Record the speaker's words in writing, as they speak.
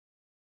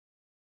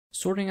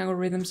Sorting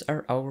algorithms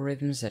are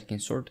algorithms that can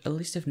sort a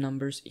list of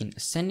numbers in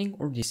ascending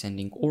or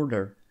descending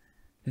order.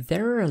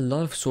 There are a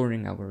lot of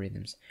sorting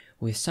algorithms,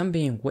 with some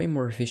being way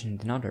more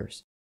efficient than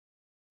others.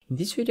 In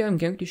this video I'm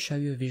going to show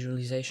you a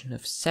visualization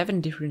of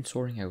 7 different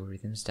sorting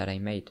algorithms that I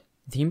made.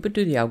 The input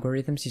to the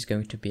algorithms is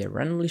going to be a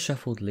randomly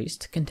shuffled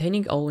list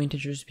containing all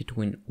integers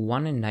between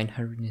 1 and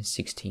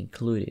 960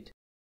 included.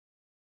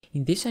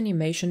 In this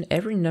animation,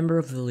 every number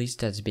of the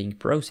list that's being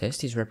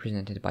processed is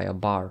represented by a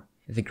bar.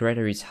 The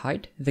greater its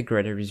height, the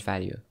greater its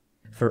value.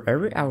 For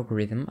every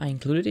algorithm, I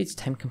included its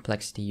time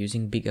complexity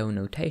using big O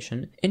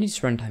notation and its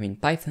runtime in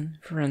Python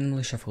for a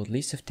randomly shuffled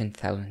list of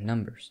 10,000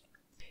 numbers.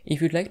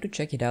 If you'd like to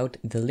check it out,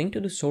 the link to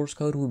the source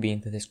code will be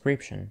in the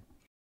description.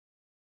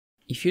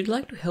 If you'd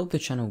like to help the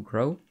channel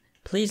grow,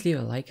 please leave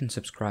a like and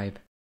subscribe.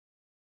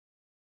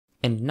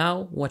 And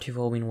now what you've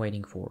all been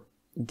waiting for,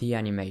 the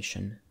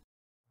animation.